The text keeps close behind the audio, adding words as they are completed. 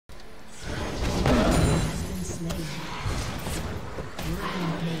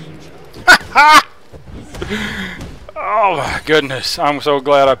Oh my goodness. I'm so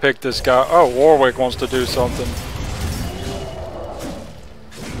glad I picked this guy. Oh, Warwick wants to do something.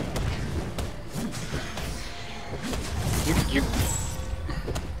 You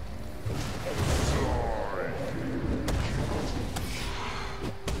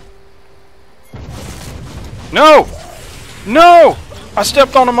No! No! I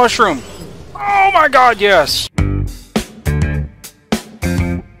stepped on a mushroom. Oh my god, yes!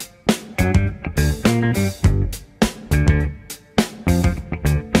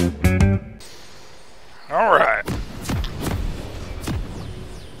 Alright.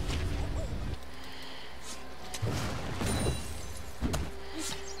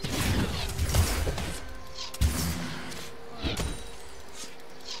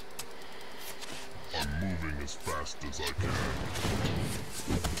 I'm moving as fast as I can.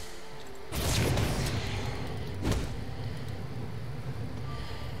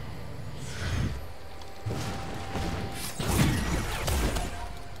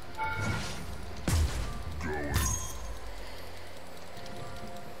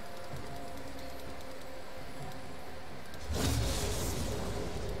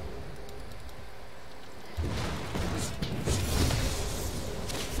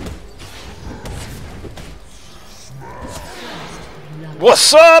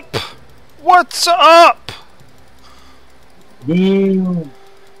 What's up? What's up? Damn.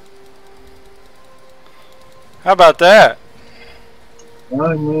 How about that?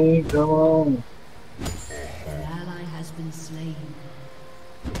 I mean, come on. An ally has been slain.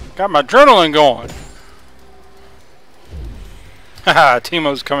 Got my adrenaline going. Haha,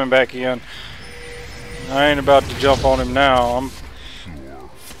 Teemo's coming back in. I ain't about to jump on him now.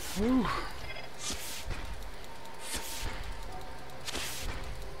 Whew.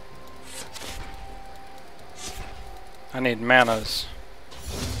 I need manas.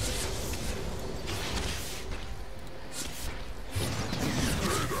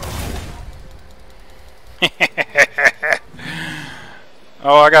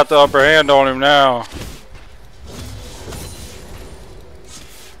 Oh, I got the upper hand on him now.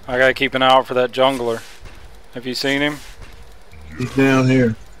 I gotta keep an eye out for that jungler. Have you seen him? He's down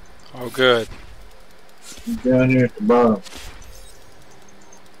here. Oh, good. He's down here at the bottom.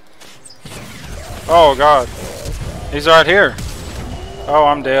 Oh, God. He's right here. Oh,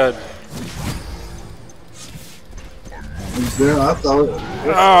 I'm dead. He's there. I thought.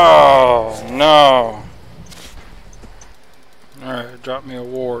 Oh, no. Alright, drop me a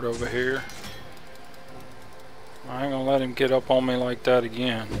ward over here. I ain't gonna let him get up on me like that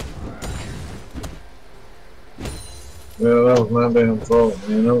again. Well, that was my damn fault,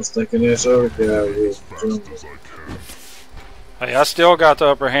 man. I was thinking this other guy was. Hey, I still got the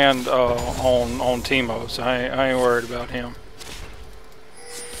upper hand on Teemo, so I ain't worried about him.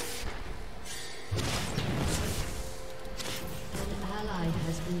 An ally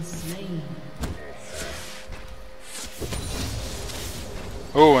has been slain.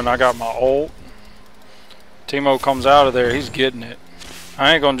 Ooh, and I got my ult. Teemo comes out of there, he's getting it.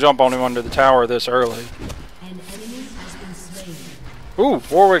 I ain't gonna jump on him under the tower this early. An enemy has been slain. Ooh,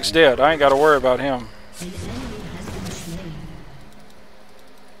 Warwick's dead. I ain't gotta worry about him. An enemy has been slain.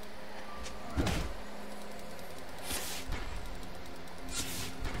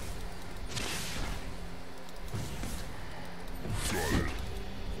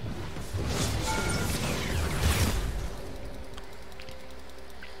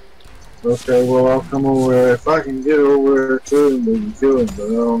 Okay, well, I'll come over there. If I can get over there to him, we can kill him, but I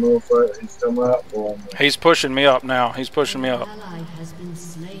don't know if he's coming out for me. He's pushing me up now. He's pushing me up. An ally has been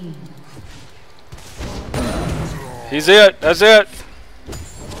slain. He's it. That's it.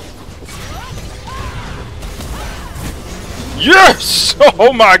 Yes!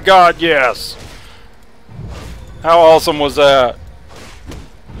 Oh my god, yes! How awesome was that?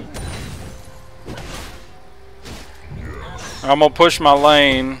 I'm gonna push my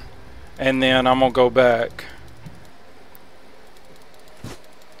lane and then I'm gonna go back.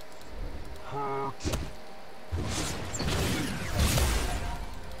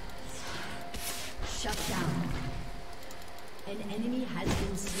 Shut down. An enemy has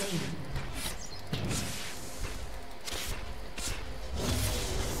been slain.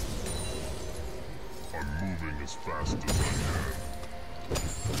 I'm moving as fast as I can.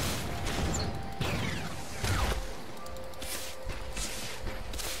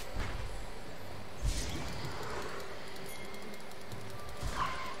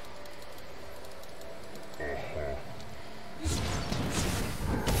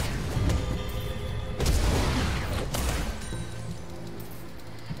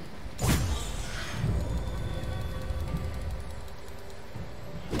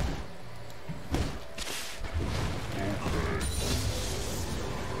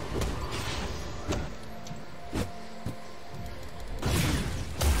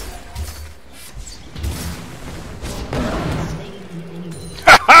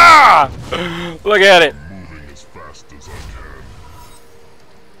 Look at it. Moving as fast as I can.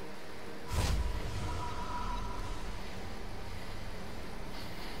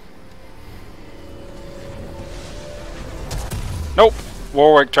 Nope.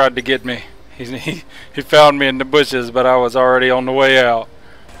 Warwick tried to get me. He found me in the bushes, but I was already on the way out.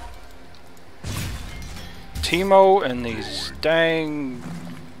 Teemo and these dang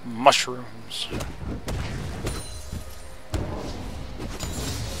mushrooms.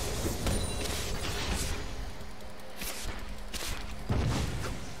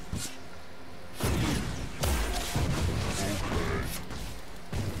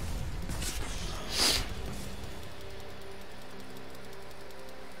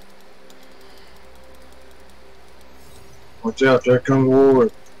 Watch out, there comes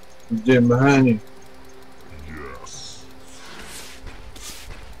Warwick. He's getting behind you. Yes.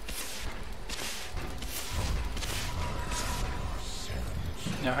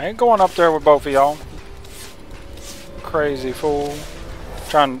 Yeah, I ain't going up there with both of y'all. Crazy fool.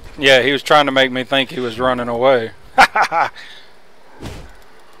 Yeah, he was trying to make me think he was running away. I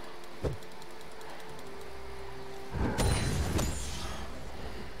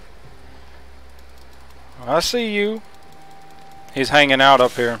see you. He's hanging out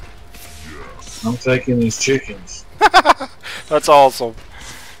up here. I'm taking these chickens. That's awesome.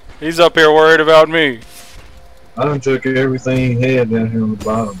 He's up here worried about me. I done took everything he had down here on the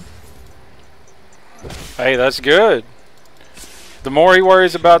bottom. Hey, that's good. The more he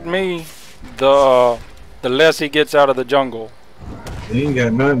worries about me, the less he gets out of the jungle. He ain't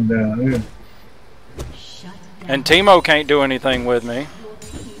got nothing down here. Shut down. And Teemo can't do anything with me. Your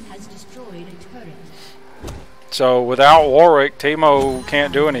team has destroyed a turret. So without Warwick, Teemo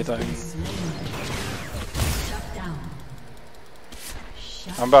can't do anything. Shut down.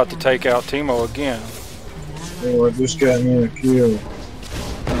 Shut I'm about to down. take out Teemo again. Oh, I just got me a kill.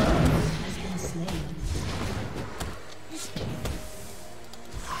 Has been slain.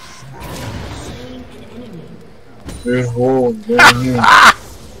 Slain an enemy. There's Warwick down here.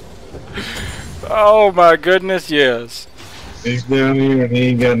 Oh my goodness, yes. He's down here and he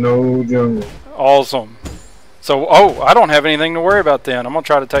ain't got no jungle. Awesome. So, oh, I don't have anything to worry about then. I'm going to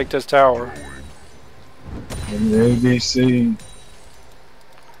try to take this tower. And the ADC.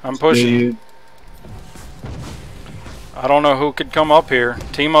 I'm pushing. Speed. I don't know who could come up here.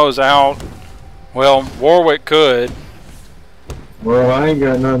 Teemo's out. Well, Warwick could. Well, I ain't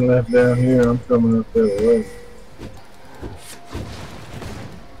got nothing left down here. I'm coming up that way.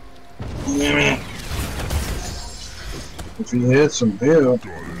 If he had some help,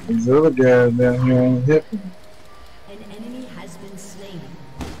 these other guys down here ain't helping. An enemy has been slain.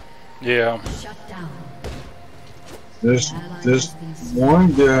 Yeah. Shut down. This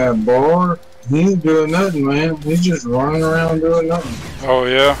one guy, Bar, he ain't doing nothing, man. He's just running around doing nothing. Oh,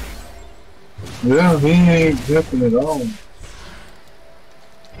 yeah. Yeah, he ain't helping at all.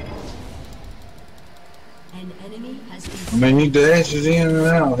 An enemy has been I slain. mean, he dashes in and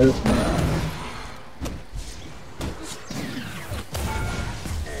out.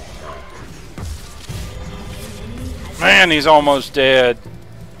 Man, he's almost dead.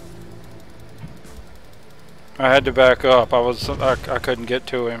 I had to back up. I couldn't get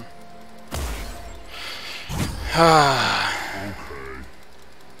to him. I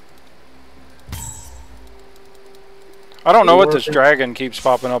don't know what this dragon keeps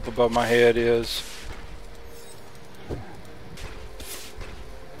popping up above my head is. An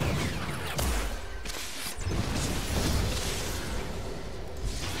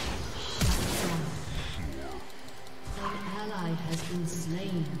ally has been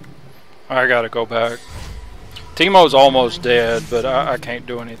slain. I gotta go back. Teemo's almost dead, but I can't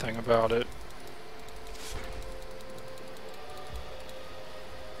do anything about it.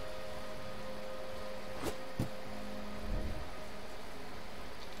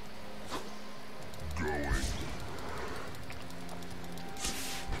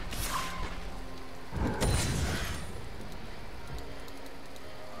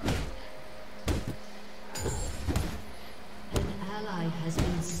 An ally has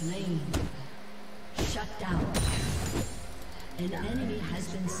been slain. Shut down. An enemy has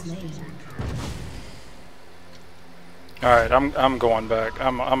been slain. Alright, I'm going back.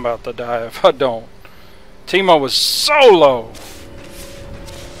 I'm about to die if I don't. Teemo was so low.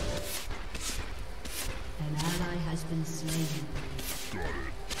 An ally has been slain.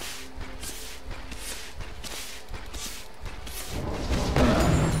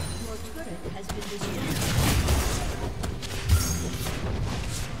 Your turret has been destroyed.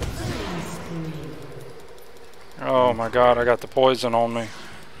 Killing spree. Oh my god, I got the poison on me.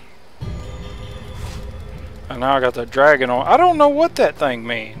 And now I got the dragon on. I don't know what that thing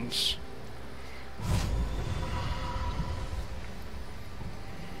means.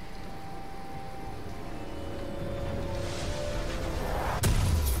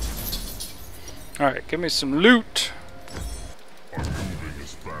 Alright, give me some loot. I'm moving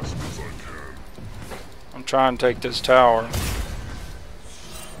as fast as I can. I'm trying to take this tower.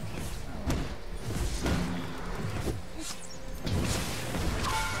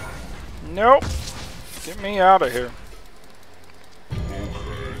 Nope. Get me out of here.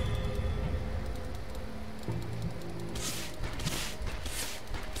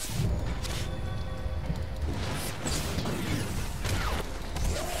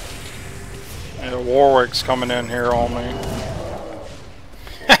 Yeah, Warwick's coming in here on me.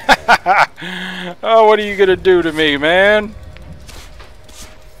 Oh, what are you gonna do to me, man?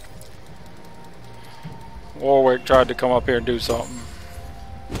 Warwick tried to come up here and do something.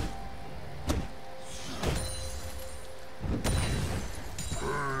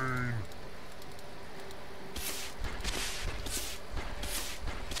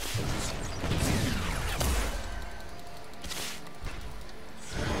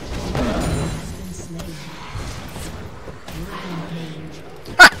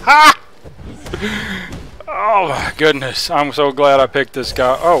 Oh my goodness, I'm so glad I picked this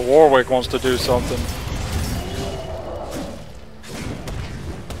guy. Oh, Warwick wants to do something.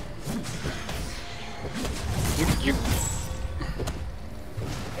 You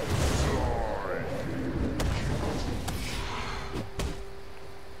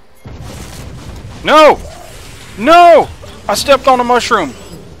No! No! I stepped on a mushroom.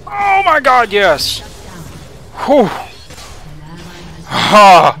 Oh my god, yes. Whew.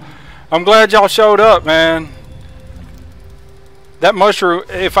 Ah, I'm glad y'all showed up, man. That mushroom,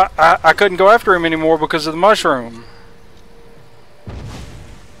 if I couldn't go after him anymore because of the mushroom.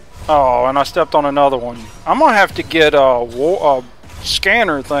 Oh, and I stepped on another one. I'm gonna have to get a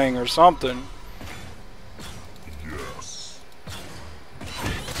scanner thing or something. Yes.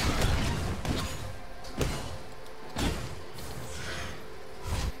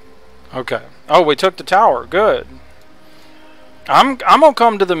 Okay. Oh, we took the tower. Good. I'm gonna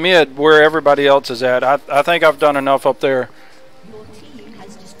come to the mid where everybody else is at. I think I've done enough up there. Your team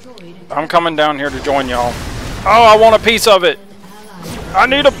has destroyed I'm coming down here to join y'all. Oh, I want a piece of it. I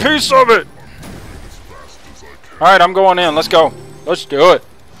need a piece of it. Alright, I'm going in. Let's go. Let's do it.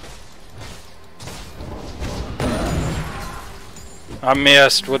 I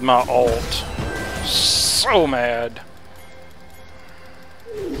missed with my ult. So mad.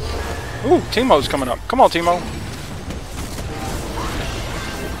 Ooh, Teemo's coming up. Come on, Teemo.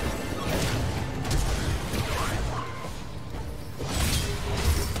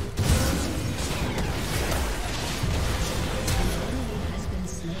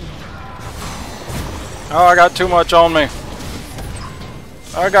 Oh, I got too much on me.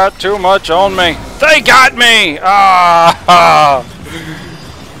 I got too much on me. They got me! Ah!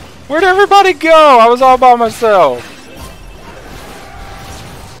 Where'd everybody go? I was all by myself.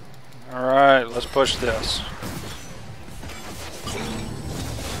 Alright, let's push this.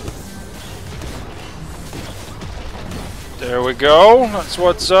 There we go. That's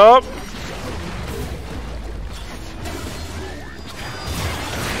what's up.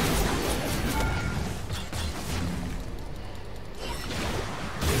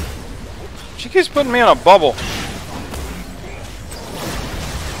 She keeps putting me in a bubble.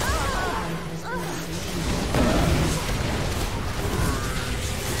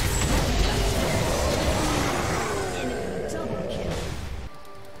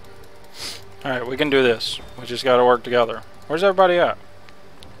 Alright, we can do this. We just gotta work together. Where's everybody at?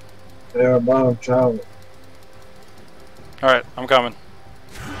 They're bottom tower. Alright, I'm coming.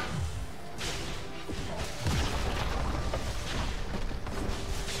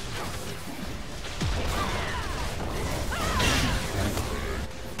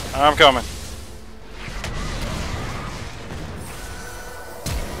 I'm coming.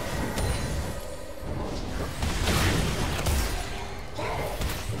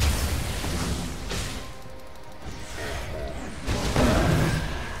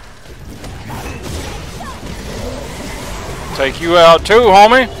 Take you out too,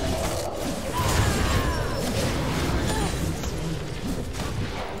 homie.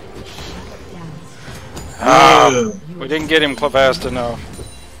 Ah, we didn't get him fast enough.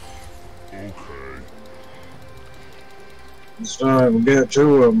 Okay. It's not even get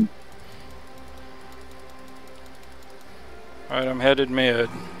two of them. Alright, I'm headed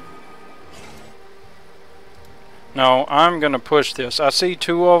mid. No, I'm gonna push this. I see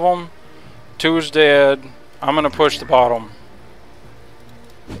two of them. Two is dead. I'm gonna push the bottom.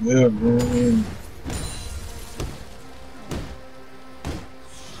 Yeah, bro.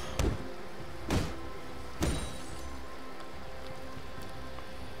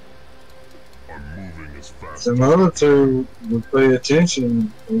 some other two would pay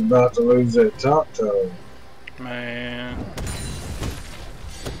attention, we're about to lose that top tower. Man.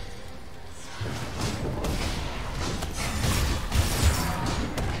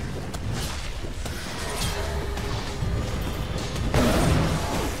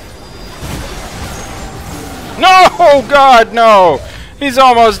 No! God, no! He's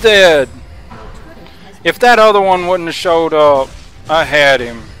almost dead. If that other one wouldn't have showed up, I had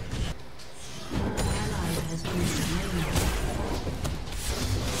him.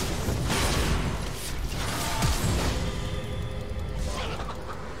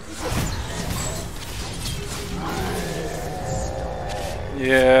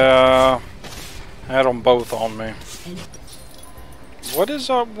 Yeah, had them both on me. What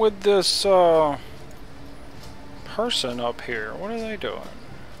is up with this person up here? What are they doing?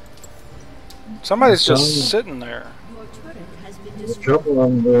 Somebody's just sitting there. A couple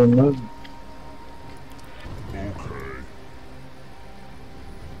of them doing nothing. Okay.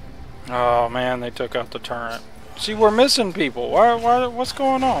 Oh man, they took out the turret. See, we're missing people. Why, what's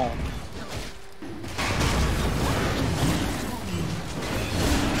going on?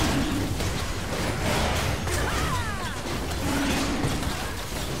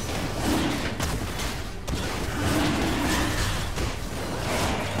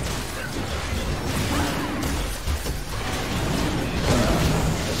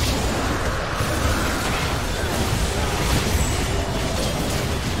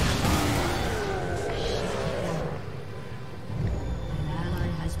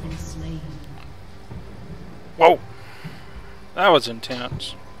 Whoa, that was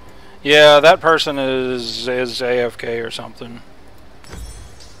intense. Yeah, that person is AFK or something.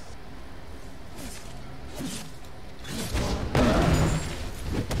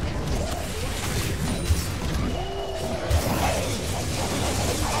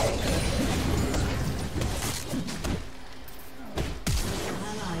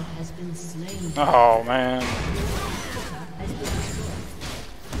 Oh man.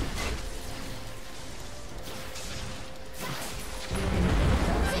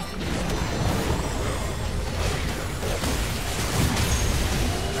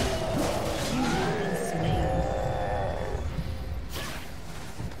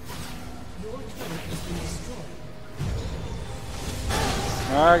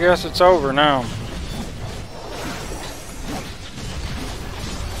 I guess it's over now.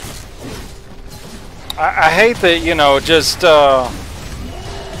 I hate that, you know, just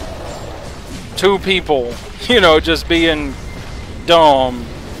two people, you know, just being dumb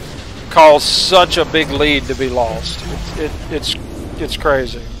caused such a big lead to be lost. It's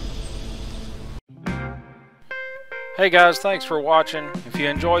crazy. Hey guys, thanks for watching. If you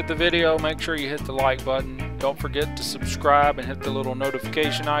enjoyed the video, make sure you hit the like button. Don't forget to subscribe and hit the little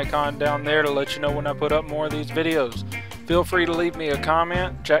notification icon down there to let you know when I put up more of these videos. Feel free to leave me a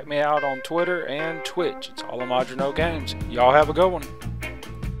comment. Check me out on Twitter and Twitch. It's all Games. Y'all have a good one.